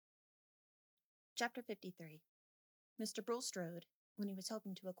Chapter 53. Mr. Bulstrode, when he was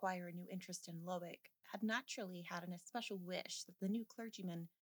hoping to acquire a new interest in Lowick, had naturally had an especial wish that the new clergyman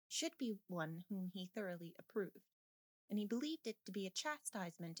should be one whom he thoroughly approved, and he believed it to be a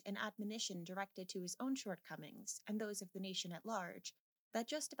chastisement and admonition directed to his own shortcomings and those of the nation at large, that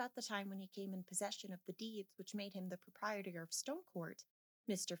just about the time when he came in possession of the deeds which made him the proprietor of Stone Court,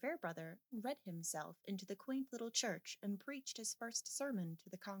 Mr. Fairbrother read himself into the quaint little church and preached his first sermon to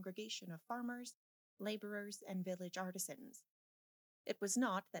the congregation of farmers, labourers, and village artisans. It was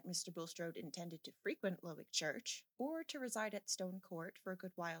not that Mr. Bulstrode intended to frequent Lowick Church, or to reside at Stone Court for a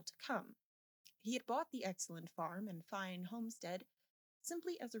good while to come. He had bought the excellent farm and fine homestead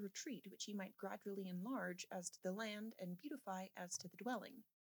simply as a retreat which he might gradually enlarge as to the land and beautify as to the dwelling,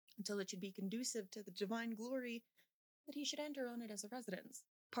 until it should be conducive to the divine glory that he should enter on it as a residence,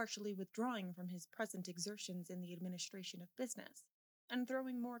 partially withdrawing from his present exertions in the administration of business, and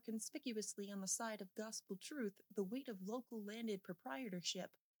throwing more conspicuously on the side of gospel truth the weight of local landed proprietorship,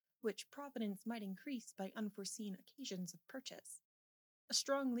 which Providence might increase by unforeseen occasions of purchase. A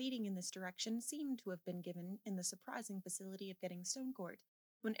strong leading in this direction seemed to have been given in the surprising facility of getting Stone Court,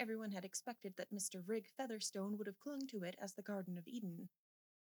 when everyone had expected that Mr. Rigg Featherstone would have clung to it as the Garden of Eden.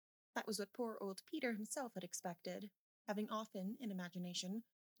 That was what poor old Peter himself had expected, having often, in imagination,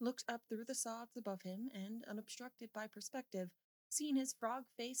 looked up through the sods above him, and, unobstructed by perspective, seen his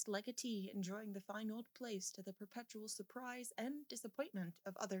frog-faced legatee enjoying the fine old place to the perpetual surprise and disappointment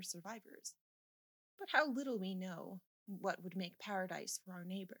of other survivors. But how little we know what would make paradise for our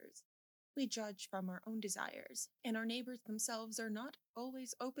neighbours. We judge from our own desires, and our neighbours themselves are not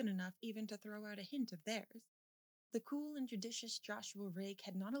always open enough even to throw out a hint of theirs. The cool and judicious Joshua Rigg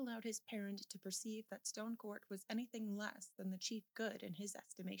had not allowed his parent to perceive that Stone Court was anything less than the chief good in his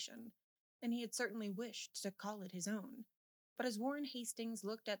estimation, and he had certainly wished to call it his own. But as Warren Hastings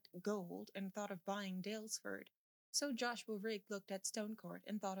looked at gold and thought of buying Daylesford, so Joshua Rigg looked at Stone Court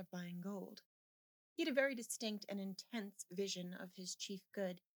and thought of buying gold. He had a very distinct and intense vision of his chief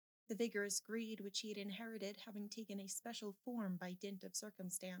good, the vigorous greed which he had inherited having taken a special form by dint of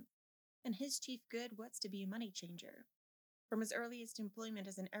circumstance, and his chief good was to be a money-changer. From his earliest employment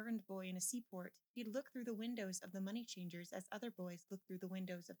as an errand boy in a seaport, he had looked through the windows of the money-changers as other boys looked through the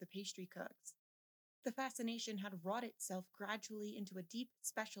windows of the pastry cooks. The fascination had wrought itself gradually into a deep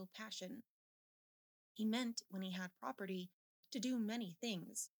special passion. He meant, when he had property, to do many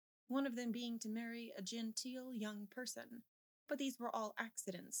things, one of them being to marry a genteel young person, but these were all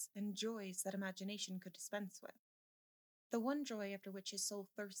accidents and joys that imagination could dispense with. The one joy after which his soul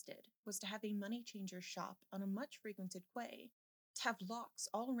thirsted was to have a money-changer's shop on a much-frequented quay, to have locks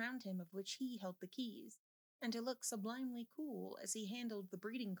all round him of which he held the keys, and to look sublimely cool as he handled the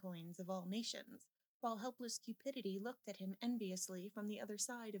breeding coins of all nations, while helpless cupidity looked at him enviously from the other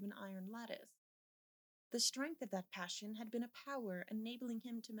side of an iron lattice. The strength of that passion had been a power enabling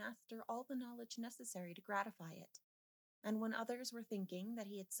him to master all the knowledge necessary to gratify it, and when others were thinking that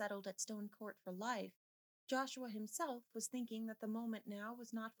he had settled at Stone Court for life, Joshua himself was thinking that the moment now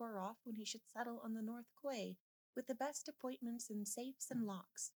was not far off when he should settle on the North Quay with the best appointments in safes and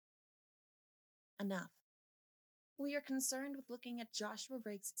locks. Enough. We are concerned with looking at Joshua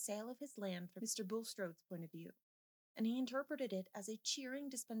Rigg's sale of his land from Mr. Bulstrode's point of view, and he interpreted it as a cheering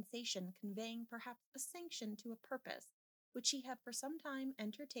dispensation conveying perhaps a sanction to a purpose which he had for some time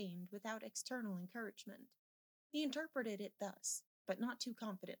entertained without external encouragement. He interpreted it thus, but not too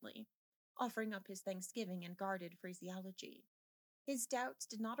confidently, offering up his thanksgiving in guarded phraseology. His doubts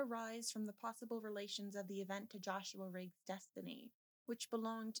did not arise from the possible relations of the event to Joshua Rigg's destiny, which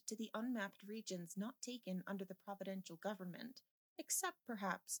belonged to the unmapped regions not taken under the providential government, except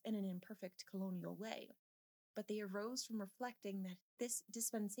perhaps in an imperfect colonial way, but they arose from reflecting that this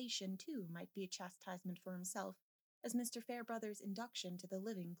dispensation too might be a chastisement for himself, as Mr. Fairbrother's induction to the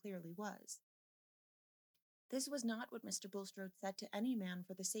living clearly was. This was not what Mr. Bulstrode said to any man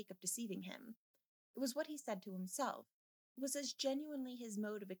for the sake of deceiving him. It was what he said to himself. It was as genuinely his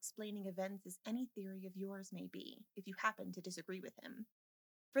mode of explaining events as any theory of yours may be, if you happen to disagree with him.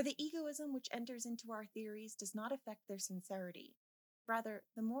 For the egoism which enters into our theories does not affect their sincerity. Rather,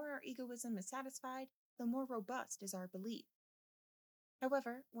 the more our egoism is satisfied, the more robust is our belief.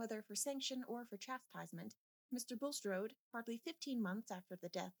 However, whether for sanction or for chastisement, Mr. Bulstrode, hardly 15 months after the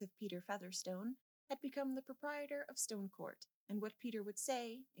death of Peter Featherstone, had become the proprietor of Stone Court, and what Peter would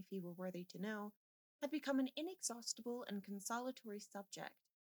say, if he were worthy to know, had become an inexhaustible and consolatory subject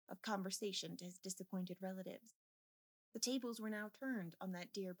of conversation to his disappointed relatives. The tables were now turned on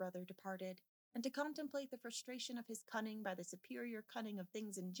that dear brother departed, and to contemplate the frustration of his cunning by the superior cunning of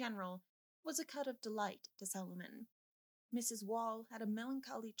things in general was a cut of delight to Solomon. Mrs. Wall had a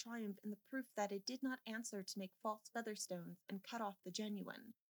melancholy triumph in the proof that it did not answer to make false featherstones and cut off the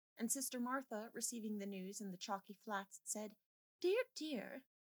genuine, and Sister Martha, receiving the news in the chalky flats, said, "Dear, dear,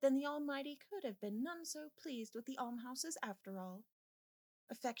 then the Almighty could have been none so pleased with the almhouses after all."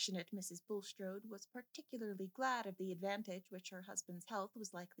 Affectionate Mrs. Bulstrode was particularly glad of the advantage which her husband's health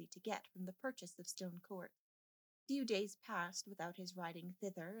was likely to get from the purchase of Stone Court. Few days passed without his riding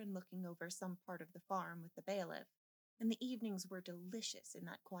thither and looking over some part of the farm with the bailiff, and the evenings were delicious in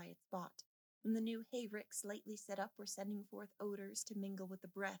that quiet spot, when the new hayricks lately set up were sending forth odors to mingle with the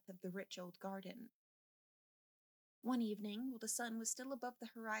breath of the rich old garden. One evening, while the sun was still above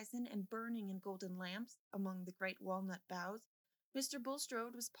the horizon and burning in golden lamps among the great walnut boughs, Mr.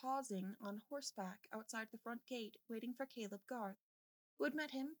 Bulstrode was pausing on horseback outside the front gate, waiting for Caleb Garth, who had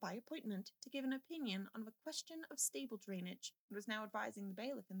met him by appointment to give an opinion on a question of stable drainage, and was now advising the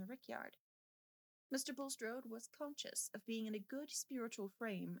bailiff in the rickyard. Mr. Bulstrode was conscious of being in a good spiritual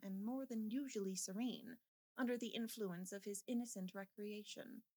frame and more than usually serene, under the influence of his innocent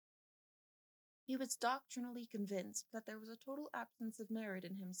recreation. He was doctrinally convinced that there was a total absence of merit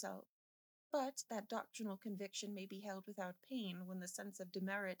in himself, but that doctrinal conviction may be held without pain when the sense of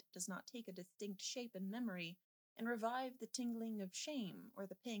demerit does not take a distinct shape in memory, and revive the tingling of shame or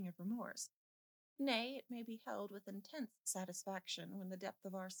the pang of remorse. Nay, it may be held with intense satisfaction when the depth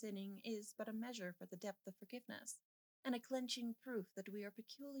of our sinning is but a measure for the depth of forgiveness, and a clenching proof that we are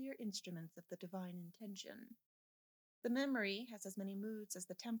peculiar instruments of the divine intention. The memory has as many moods as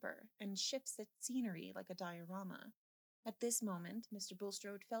the temper, and shifts its scenery like a diorama. At this moment, Mr.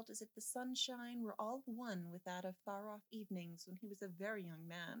 Bulstrode felt as if the sunshine were all one with that of far-off evenings when he was a very young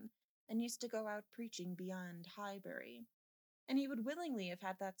man, and used to go out preaching beyond Highbury. And he would willingly have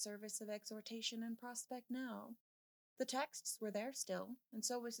had that service of exhortation in prospect now. The texts were there still, and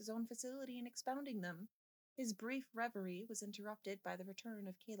so was his own facility in expounding them. His brief reverie was interrupted by the return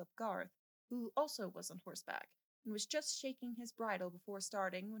of Caleb Garth, who also was on horseback, and was just shaking his bridle before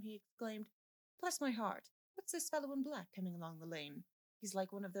starting, when he exclaimed, "Bless my heart! What's this fellow in black coming along the lane? He's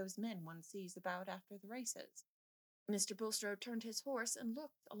like one of those men one sees about after the races." Mr. Bulstrode turned his horse and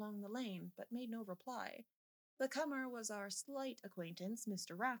looked along the lane, but made no reply. The comer was our slight acquaintance,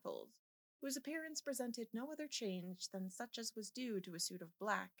 Mr. Raffles, whose appearance presented no other change than such as was due to a suit of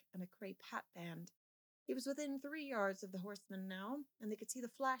black and a crape hat-band. He was within 3 yards of the horseman now, and they could see the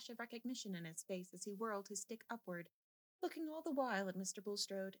flash of recognition in his face as he whirled his stick upward, looking all the while at Mr.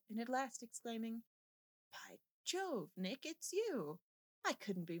 Bulstrode, and at last exclaiming, "By Jove, Nick, it's you! I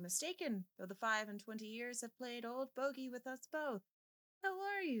couldn't be mistaken, though the 25 years have played old bogey with us both. How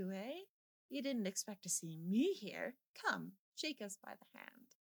are you, eh? You didn't expect to see me here. Come, shake us by the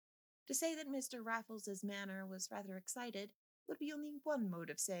hand." To say that Mr. Raffles's manner was rather excited would be only one mode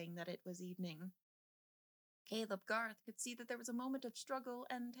of saying that it was evening. Caleb Garth could see that there was a moment of struggle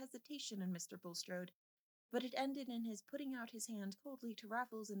and hesitation in Mr. Bulstrode, but it ended in his putting out his hand coldly to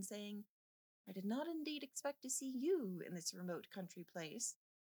Raffles and saying, "I did not indeed expect to see you in this remote country place."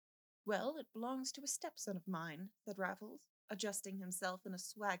 "Well, it belongs to a stepson of mine," said Raffles, adjusting himself in a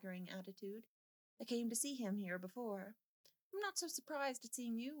swaggering attitude. "I came to see him here before. I'm not so surprised at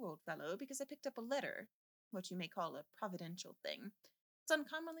seeing you, old fellow, because I picked up a letter, what you may call a providential thing. It's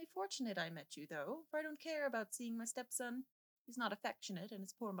uncommonly fortunate I met you, though, for I don't care about seeing my stepson. He's not affectionate, and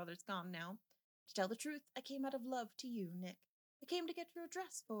his poor mother's gone now. To tell the truth, I came out of love to you, Nick. I came to get your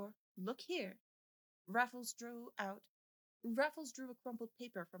address for, look here." Raffles drew a crumpled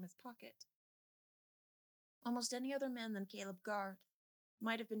paper from his pocket. Almost any other man than Caleb Garth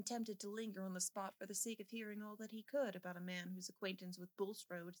might have been tempted to linger on the spot for the sake of hearing all that he could about a man whose acquaintance with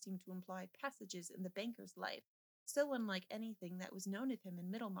Bulstrode seemed to imply passages in the banker's life so unlike anything that was known of him in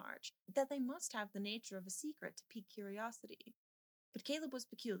Middlemarch that they must have the nature of a secret to pique curiosity. But Caleb was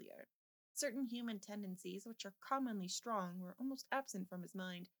peculiar. Certain human tendencies, which are commonly strong, were almost absent from his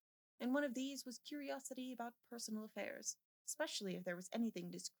mind, and one of these was curiosity about personal affairs, especially if there was anything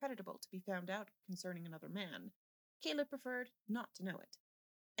discreditable to be found out concerning another man. Caleb preferred not to know it,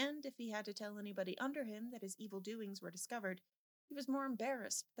 and if he had to tell anybody under him that his evil doings were discovered, he was more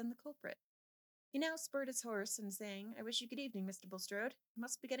embarrassed than the culprit. He now spurred his horse, and saying, "I wish you good evening, Mr. Bulstrode. I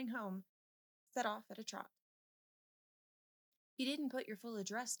must be getting home," set off at a trot. "You didn't put your full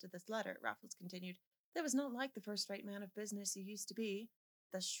address to this letter," Raffles continued. "That was not like the first-rate man of business you used to be.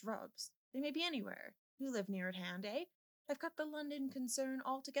 The Shrubs. They may be anywhere. You live near at hand, eh? I've cut the London concern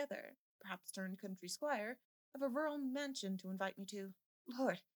altogether. Perhaps turned country squire. I've a rural mansion to invite me to.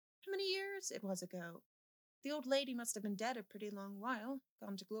 Lord, how many years it was ago! The old lady must have been dead a pretty long while,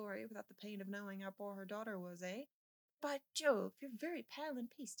 gone to glory without the pain of knowing how poor her daughter was, eh? By Jove, you're very pale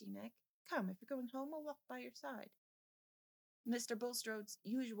and pasty, Nick. Come, if you're going home, I'll walk by your side." Mr. Bulstrode's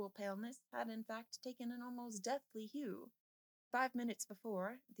usual paleness had in fact taken an almost deathly hue. 5 minutes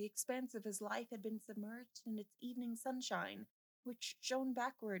before, the expanse of his life had been submerged in its evening sunshine, which shone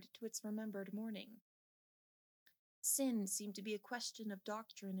backward to its remembered morning. Sin seemed to be a question of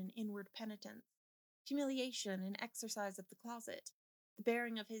doctrine and inward penitence, humiliation and exercise of the closet, the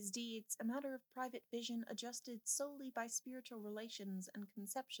bearing of his deeds a matter of private vision adjusted solely by spiritual relations and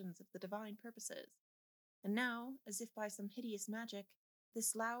conceptions of the divine purposes. And now, as if by some hideous magic,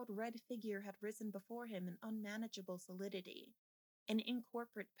 this loud red figure had risen before him in unmanageable solidity, an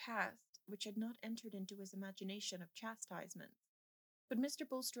incorporate past which had not entered into his imagination of chastisements. But Mr.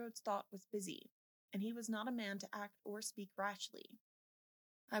 Bulstrode's thought was busy, and he was not a man to act or speak rashly.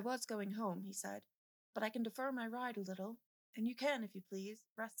 "I was going home," he said, "but I can defer my ride a little, and you can, if you please,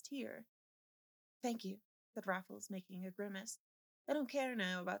 rest here." "Thank you," said Raffles, making a grimace. "I don't care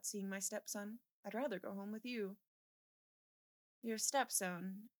now about seeing my stepson. I'd rather go home with you." "Your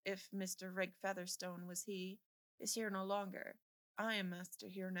stepson, if Mr. Rig Featherstone was he, is here no longer. I am master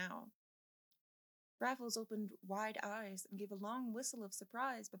here now." Raffles opened wide eyes and gave a long whistle of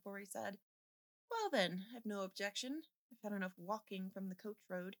surprise before he said, "Well then, I've no objection. I've had enough walking from the coach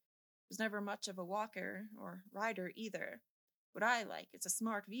road. Was never much of a walker, or rider either. What I like is a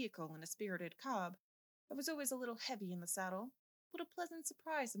smart vehicle and a spirited cob. I was always a little heavy in the saddle. What a pleasant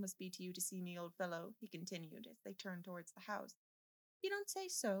surprise it must be to you to see me, old fellow," he continued, as they turned towards the house. "You don't say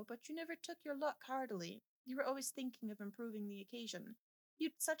so, but you never took your luck heartily. You were always thinking of improving the occasion.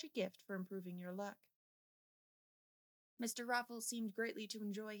 You'd such a gift for improving your luck." Mr. Raffles seemed greatly to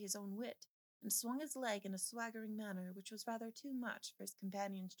enjoy his own wit, and swung his leg in a swaggering manner which was rather too much for his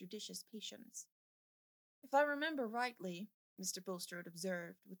companion's judicious patience. "If I remember rightly," Mr. Bulstrode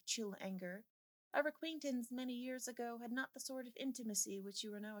observed, with chill anger, "our acquaintance many years ago had not the sort of intimacy which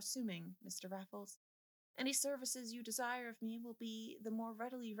you are now assuming, Mr. Raffles. Any services you desire of me will be the more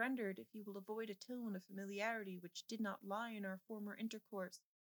readily rendered if you will avoid a tone of familiarity which did not lie in our former intercourse,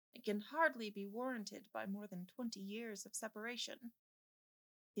 and can hardly be warranted by more than 20 years of separation."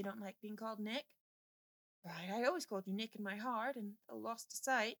 "You don't like being called Nick?" "Right, I always called you Nick in my heart, and though lost to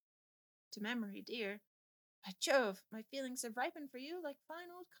sight, to memory dear. By Jove, my feelings have ripened for you like fine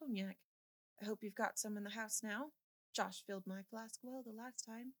old cognac. I hope you've got some in the house now. Josh filled my flask well the last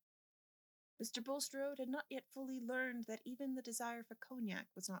time." Mr. Bulstrode had not yet fully learned that even the desire for cognac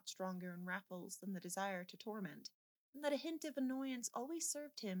was not stronger in Raffles than the desire to torment, and that a hint of annoyance always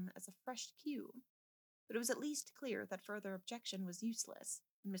served him as a fresh cue. But it was at least clear that further objection was useless,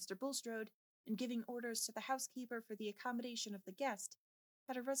 and Mr. Bulstrode, in giving orders to the housekeeper for the accommodation of the guest,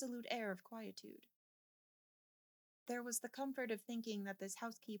 had a resolute air of quietude. There was the comfort of thinking that this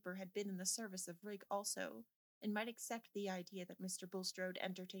housekeeper had been in the service of Rig also, and might accept the idea that Mr. Bulstrode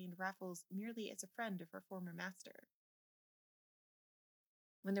entertained Raffles merely as a friend of her former master.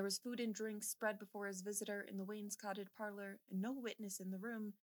 When there was food and drink spread before his visitor in the wainscoted parlour, and no witness in the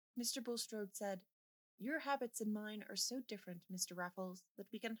room, Mr. Bulstrode said, "Your habits and mine are so different, Mr. Raffles,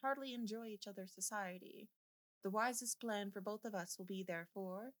 that we can hardly enjoy each other's society. The wisest plan for both of us will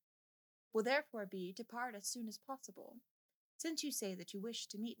therefore be to part as soon as possible. Since you say that you wish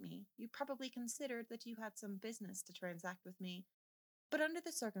to meet me, you probably considered that you had some business to transact with me. But under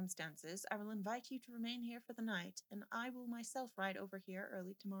the circumstances, I will invite you to remain here for the night, and I will myself ride over here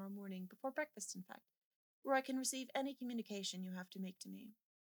early tomorrow morning, before breakfast, in fact, where I can receive any communication you have to make to me."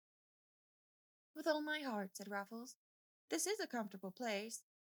 "With all my heart," said Raffles. "This is a comfortable place,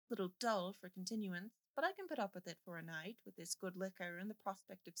 a little dull for continuance, but I can put up with it for a night, with this good liquor and the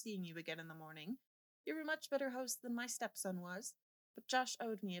prospect of seeing you again in the morning. You're a much better host than my stepson was, but Josh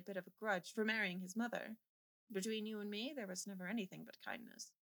owed me a bit of a grudge for marrying his mother. Between you and me, there was never anything but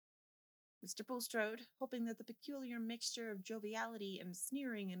kindness." Mr. Bulstrode, hoping that the peculiar mixture of joviality and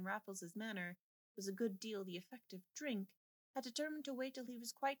sneering in Raffles's manner was a good deal the effect of drink, had determined to wait till he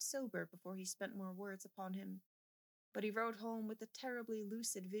was quite sober before he spent more words upon him. But he rode home with a terribly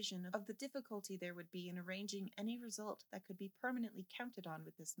lucid vision of the difficulty there would be in arranging any result that could be permanently counted on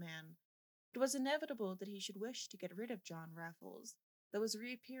with this man. It was inevitable that he should wish to get rid of John Raffles, though his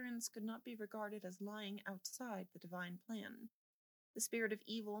reappearance could not be regarded as lying outside the divine plan. The spirit of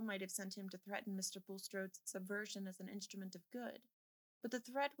evil might have sent him to threaten Mr. Bulstrode's subversion as an instrument of good, but the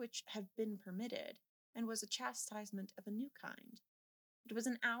threat which had been permitted, and was a chastisement of a new kind. It was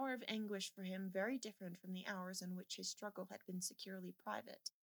an hour of anguish for him very different from the hours in which his struggle had been securely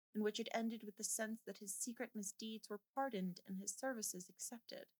private, in which it ended with the sense that his secret misdeeds were pardoned and his services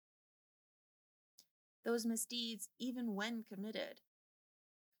accepted. Those misdeeds, even when committed,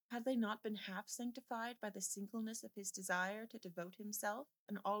 had they not been half sanctified by the singleness of his desire to devote himself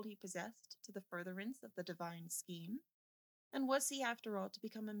and all he possessed to the furtherance of the divine scheme? And was he, after all, to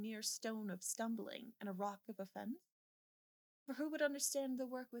become a mere stone of stumbling and a rock of offence? For who would understand the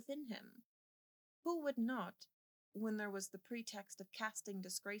work within him? Who would not, when there was the pretext of casting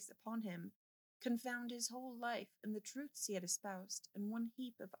disgrace upon him, confound his whole life and the truths he had espoused in one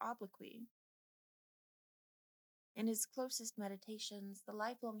heap of obloquy? In his closest meditations, the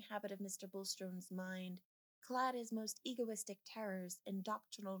lifelong habit of Mr. Bulstrode's mind clad his most egoistic terrors in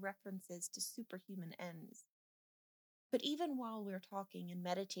doctrinal references to superhuman ends. But even while we're talking and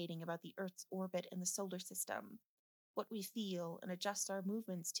meditating about the Earth's orbit in the solar system, what we feel and adjust our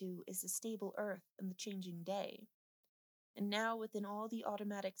movements to is the stable Earth and the changing day. And now, within all the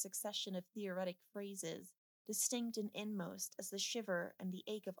automatic succession of theoretic phrases, distinct and inmost as the shiver and the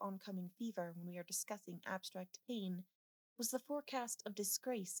ache of oncoming fever when we are discussing abstract pain, was the forecast of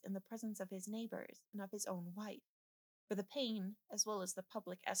disgrace in the presence of his neighbors and of his own wife. For the pain, as well as the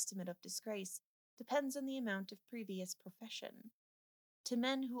public estimate of disgrace, depends on the amount of previous profession. To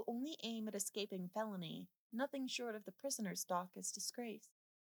men who only aim at escaping felony, nothing short of the prisoner's dock is disgrace.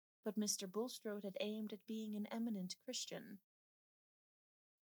 But Mr. Bulstrode had aimed at being an eminent Christian.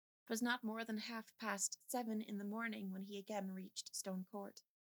 It was not more than 7:30 in the morning when he again reached Stone Court.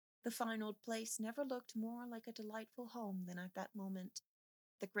 The fine old place never looked more like a delightful home than at that moment.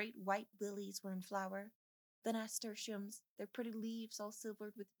 The great white lilies were in flower. The nasturtiums, their pretty leaves all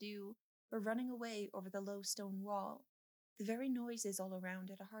silvered with dew, were running away over the low stone wall. The very noises all around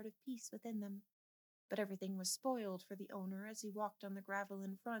had a heart of peace within them. But everything was spoiled for the owner as he walked on the gravel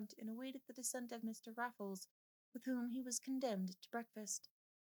in front and awaited the descent of Mr. Raffles, with whom he was condemned to breakfast.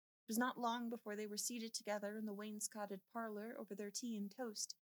 It was not long before they were seated together in the wainscoted parlour over their tea and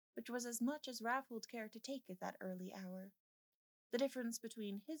toast, which was as much as Raffles cared to take at that early hour. The difference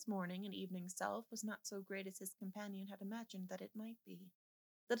between his morning and evening self was not so great as his companion had imagined that it might be.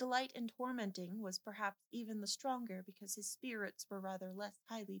 The delight in tormenting was perhaps even the stronger because his spirits were rather less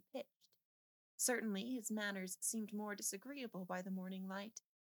highly pitched. Certainly his manners seemed more disagreeable by the morning light.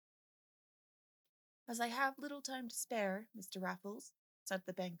 "As I have little time to spare, Mr. Raffles," said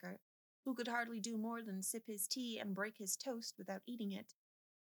the banker, who could hardly do more than sip his tea and break his toast without eating it,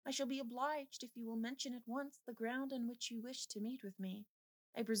 "I shall be obliged if you will mention at once the ground on which you wish to meet with me.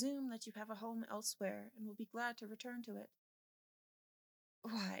 I presume that you have a home elsewhere, and will be glad to return to it."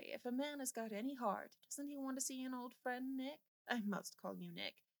 "Why, if a man has got any heart, doesn't he want to see an old friend, Nick? I must call you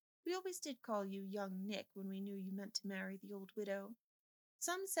Nick. We always did call you young Nick when we knew you meant to marry the old widow.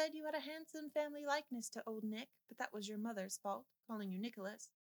 Some said you had a handsome family likeness to old Nick, but that was your mother's fault, calling you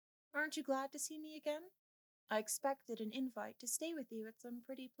Nicholas. Aren't you glad to see me again? I expected an invite to stay with you at some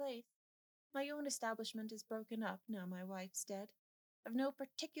pretty place. My own establishment is broken up now my wife's dead. I've no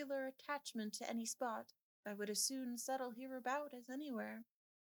particular attachment to any spot. I would as soon settle hereabout as anywhere.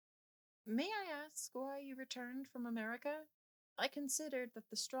 May I ask why you returned from America? I considered that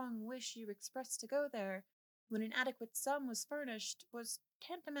the strong wish you expressed to go there, when an adequate sum was furnished, was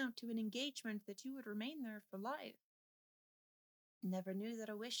tantamount to an engagement that you would remain there for life." "Never knew that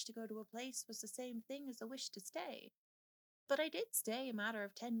a wish to go to a place was the same thing as a wish to stay. But I did stay a matter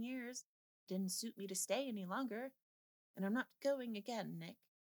of 10 years. It didn't suit me to stay any longer, and I'm not going again, Nick."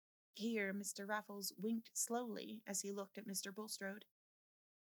 Here Mr. Raffles winked slowly as he looked at Mr. Bulstrode.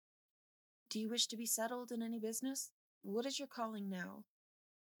 "Do you wish to be settled in any business? What is your calling now?"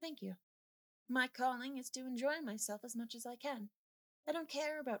 "Thank you. My calling is to enjoy myself as much as I can. I don't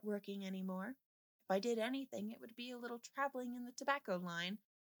care about working any more. If I did anything, it would be a little traveling in the tobacco line,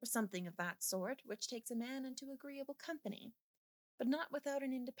 or something of that sort, which takes a man into agreeable company, but not without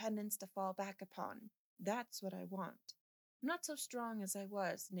an independence to fall back upon. That's what I want. I'm not so strong as I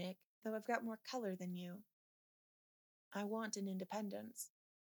was, Nick, though I've got more color than you. I want an independence."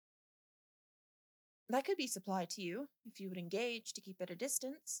 "That could be supplied to you, if you would engage to keep at a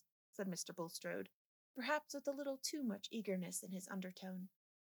distance," said Mr. Bulstrode, perhaps with a little too much eagerness in his undertone.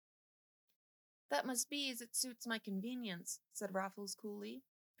 "That must be as it suits my convenience," said Raffles coolly.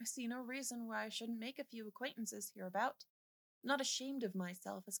 "I see no reason why I shouldn't make a few acquaintances hereabout. I'm not ashamed of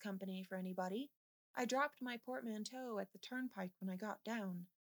myself as company for anybody. I dropped my portmanteau at the turnpike when I got down.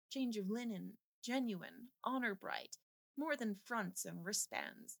 Change of linen, genuine, honor bright, more than fronts and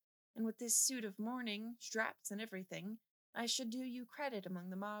wristbands. And with this suit of mourning, straps and everything, I should do you credit among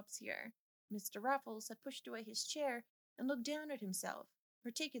the mobs here." Mr. Raffles had pushed away his chair and looked down at himself,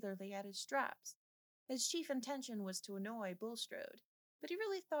 particularly at his straps. His chief intention was to annoy Bulstrode, but he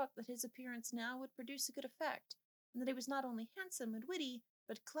really thought that his appearance now would produce a good effect, and that he was not only handsome and witty,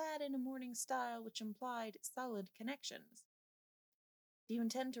 but clad in a mourning style which implied solid connections. "Do you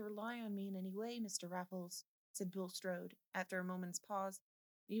intend to rely on me in any way, Mr. Raffles?" said Bulstrode, after a moment's pause.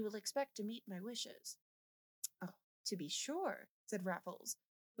 "You will expect to meet my wishes." "Oh, To be sure, said Raffles,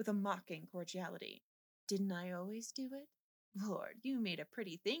 with a mocking cordiality. Didn't I always do it? Lord, you made a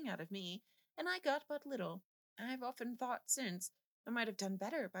pretty thing out of me, and I got but little. I've often thought since I might have done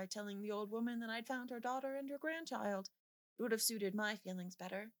better by telling the old woman that I'd found her daughter and her grandchild. It would have suited my feelings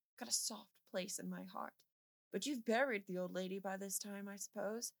better. Got a soft place in my heart. But you've buried the old lady by this time, I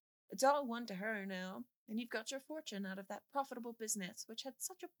suppose. It's all one to her now, and you've got your fortune out of that profitable business which had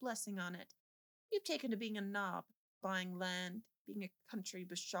such a blessing on it. You've taken to being a knob, buying land, being a country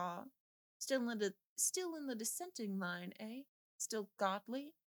bashaw. Still in the dissenting line, eh? Still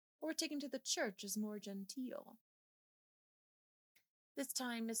godly? Or taken to the church as more genteel? This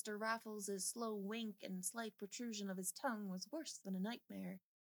time Mr. Raffles's slow wink and slight protrusion of his tongue was worse than a nightmare,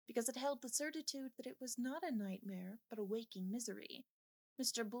 because it held the certitude that it was not a nightmare, but a waking misery.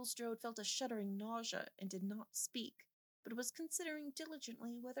 Mr. Bulstrode felt a shuddering nausea and did not speak, but was considering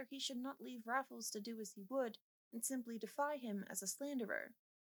diligently whether he should not leave Raffles to do as he would, and simply defy him as a slanderer.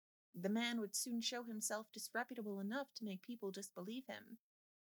 The man would soon show himself disreputable enough to make people disbelieve him.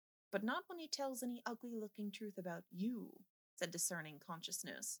 But not when he tells any ugly-looking truth about you, said discerning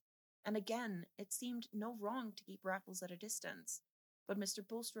consciousness. And again, it seemed no wrong to keep Raffles at a distance, but Mr.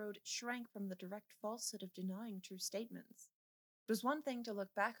 Bulstrode shrank from the direct falsehood of denying true statements. It was one thing to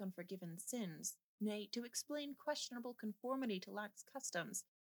look back on forgiven sins, nay, to explain questionable conformity to lax customs,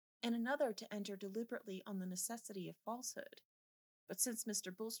 and another to enter deliberately on the necessity of falsehood. But since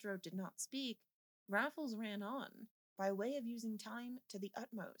Mr. Bulstrode did not speak, Raffles ran on, by way of using time to the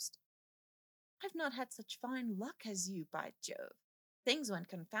utmost. I've not had such fine luck as you, by Jove. Things went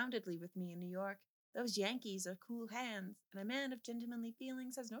confoundedly with me in New York. Those Yankees are cool hands, and a man of gentlemanly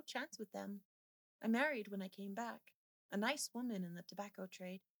feelings has no chance with them. I married when I came back. A nice woman in the tobacco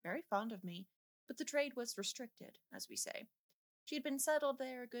trade, very fond of me, but the trade was restricted, as we say. She had been settled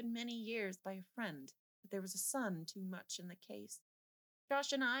there a good many years by a friend, but there was a son too much in the case.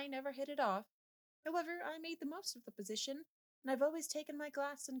 Josh and I never hit it off. However, I made the most of the position, and I've always taken my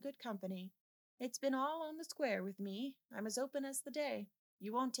glass in good company. It's been all on the square with me. I'm as open as the day.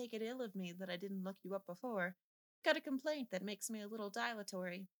 You won't take it ill of me that I didn't look you up before. Got a complaint that makes me a little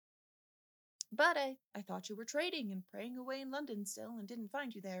dilatory. But I thought you were trading and praying away in London still, and didn't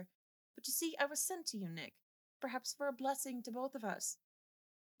find you there. But you see, I was sent to you, Nick, perhaps for a blessing to both of us.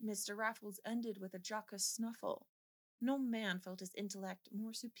 Mr. Raffles ended with a jocose snuffle. No man felt his intellect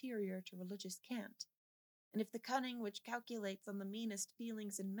more superior to religious cant, and if the cunning which calculates on the meanest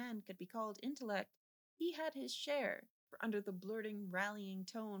feelings in men could be called intellect, he had his share, for under the blurting, rallying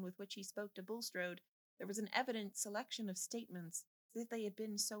tone with which he spoke to Bulstrode, there was an evident selection of statements, as if they had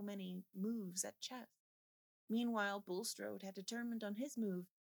been so many moves at chess. Meanwhile, Bulstrode had determined on his move,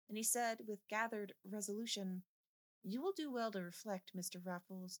 and he said, with gathered resolution, You will do well to reflect, Mr.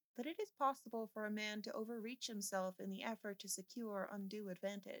 Raffles, that it is possible for a man to overreach himself in the effort to secure undue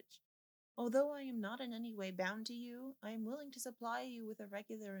advantage. Although I am not in any way bound to you, I am willing to supply you with a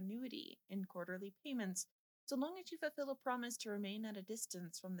regular annuity in quarterly payments, so long as you fulfill a promise to remain at a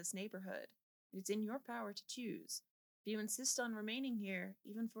distance from this neighborhood. It is in your power to choose. If you insist on remaining here,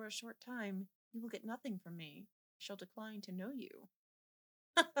 even for a short time, you will get nothing from me. I shall decline to know you.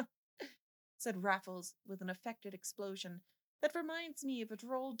 said Raffles with an affected explosion. That reminds me of a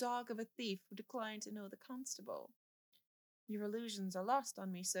droll dog of a thief who declined to know the constable. Your illusions are lost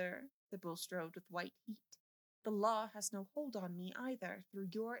on me, sir, said Bulstrode with white heat. The law has no hold on me either, through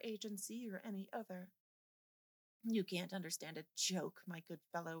your agency or any other. You can't understand a joke, my good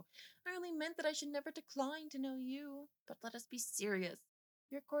fellow. I only meant that I should never decline to know you. But let us be serious.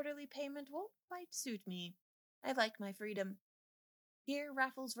 Your quarterly payment won't quite suit me. I like my freedom. Here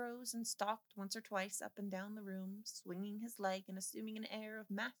Raffles rose and stalked once or twice up and down the room, swinging his leg and assuming an air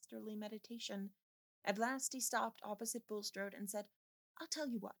of masterly meditation. At last he stopped opposite Bulstrode and said, I'll tell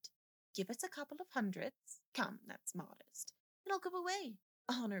you what. Give us a couple of hundreds. Come, that's modest. And I'll go away.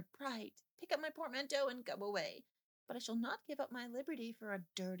 Honor bright. Pick up my portmanteau and go away. But I shall not give up my liberty for a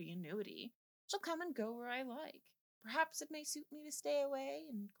dirty annuity. I shall come and go where I like. Perhaps it may suit me to stay away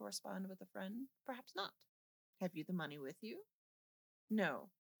and correspond with a friend. Perhaps not. Have you the money with you? No.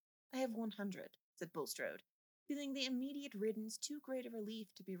 I have 100, said Bulstrode, feeling the immediate riddance too great a relief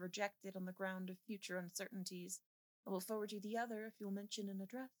to be rejected on the ground of future uncertainties. I will forward you the other if you'll mention an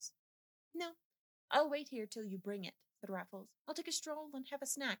address. No, I'll wait here till you bring it, said Raffles. I'll take a stroll and have a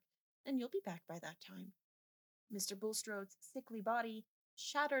snack, and you'll be back by that time. Mr. Bulstrode's sickly body,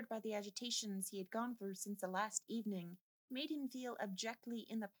 shattered by the agitations he had gone through since the last evening, made him feel abjectly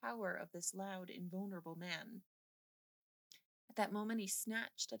in the power of this loud, invulnerable man. At that moment he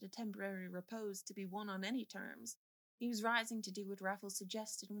snatched at a temporary repose to be won on any terms. He was rising to do what Raffles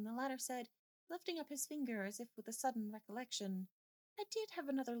suggested when the latter said, lifting up his finger as if with a sudden recollection. I did have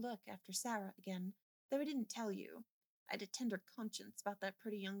another look after Sarah again, though I didn't tell you. I had a tender conscience about that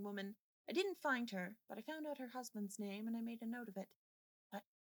pretty young woman. I didn't find her, but I found out her husband's name and I made a note of it. But,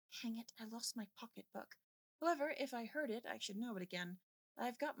 hang it, I lost my pocketbook. However, if I heard it, I should know it again.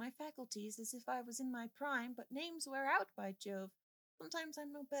 I've got my faculties as if I was in my prime, but names wear out, by Jove. Sometimes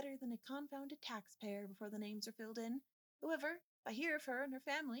I'm no better than a confounded taxpayer before the names are filled in. However, if I hear of her and her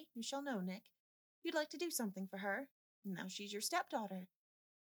family, you shall know, Nick. You'd like to do something for her. Now she's your stepdaughter.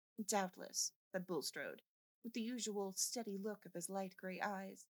 Doubtless, said Bulstrode, with the usual steady look of his light grey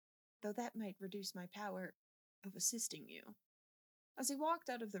eyes, though that might reduce my power of assisting you. As he walked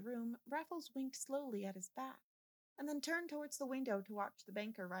out of the room, Raffles winked slowly at his back, and then turned towards the window to watch the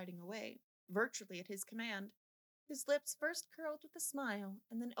banker riding away, virtually at his command. His lips first curled with a smile,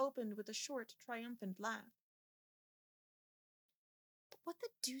 and then opened with a short, triumphant laugh. "But what the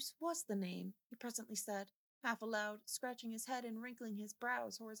deuce was the name?" he presently said, half aloud, scratching his head and wrinkling his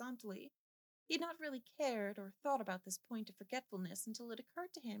brows horizontally. He had not really cared or thought about this point of forgetfulness until it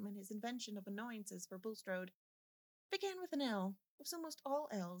occurred to him in his invention of annoyances for Bulstrode. "It began with an L. It was almost all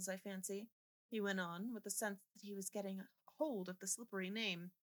L's, I fancy," he went on, with the sense that he was getting a hold of the slippery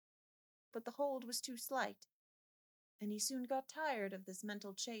name. But the hold was too slight, and he soon got tired of this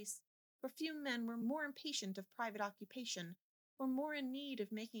mental chase, for few men were more impatient of private occupation, or more in need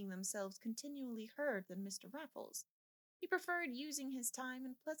of making themselves continually heard than Mr. Raffles. He preferred using his time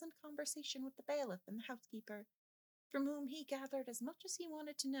in pleasant conversation with the bailiff and the housekeeper, from whom he gathered as much as he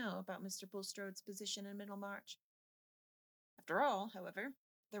wanted to know about Mr. Bulstrode's position in Middlemarch. After all, however,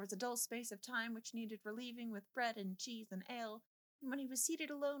 there was a dull space of time which needed relieving with bread and cheese and ale, and when he was seated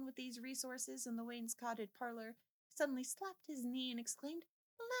alone with these resources in the wainscoted parlour, he suddenly slapped his knee and exclaimed,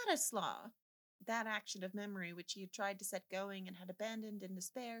 "Ladislaw!" That action of memory which he had tried to set going and had abandoned in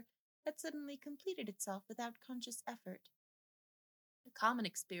despair had suddenly completed itself without conscious effort. A common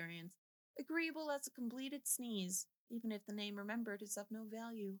experience, agreeable as a completed sneeze, even if the name remembered is of no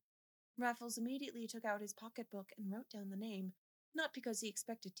value. Raffles immediately took out his pocketbook and wrote down the name, not because he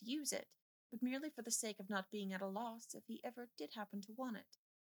expected to use it, but merely for the sake of not being at a loss if he ever did happen to want it.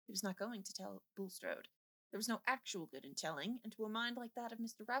 He was not going to tell Bulstrode. There was no actual good in telling, and to a mind like that of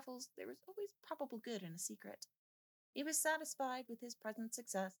Mr. Raffles there was always probable good in a secret. He was satisfied with his present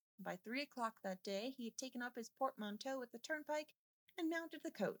success, and by 3 o'clock that day he had taken up his portmanteau at the turnpike and mounted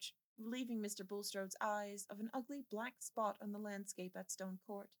the coach, relieving Mr. Bulstrode's eyes of an ugly black spot on the landscape at Stone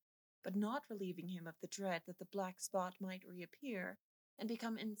Court, but not relieving him of the dread that the black spot might reappear and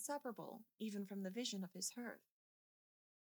become inseparable even from the vision of his hearth.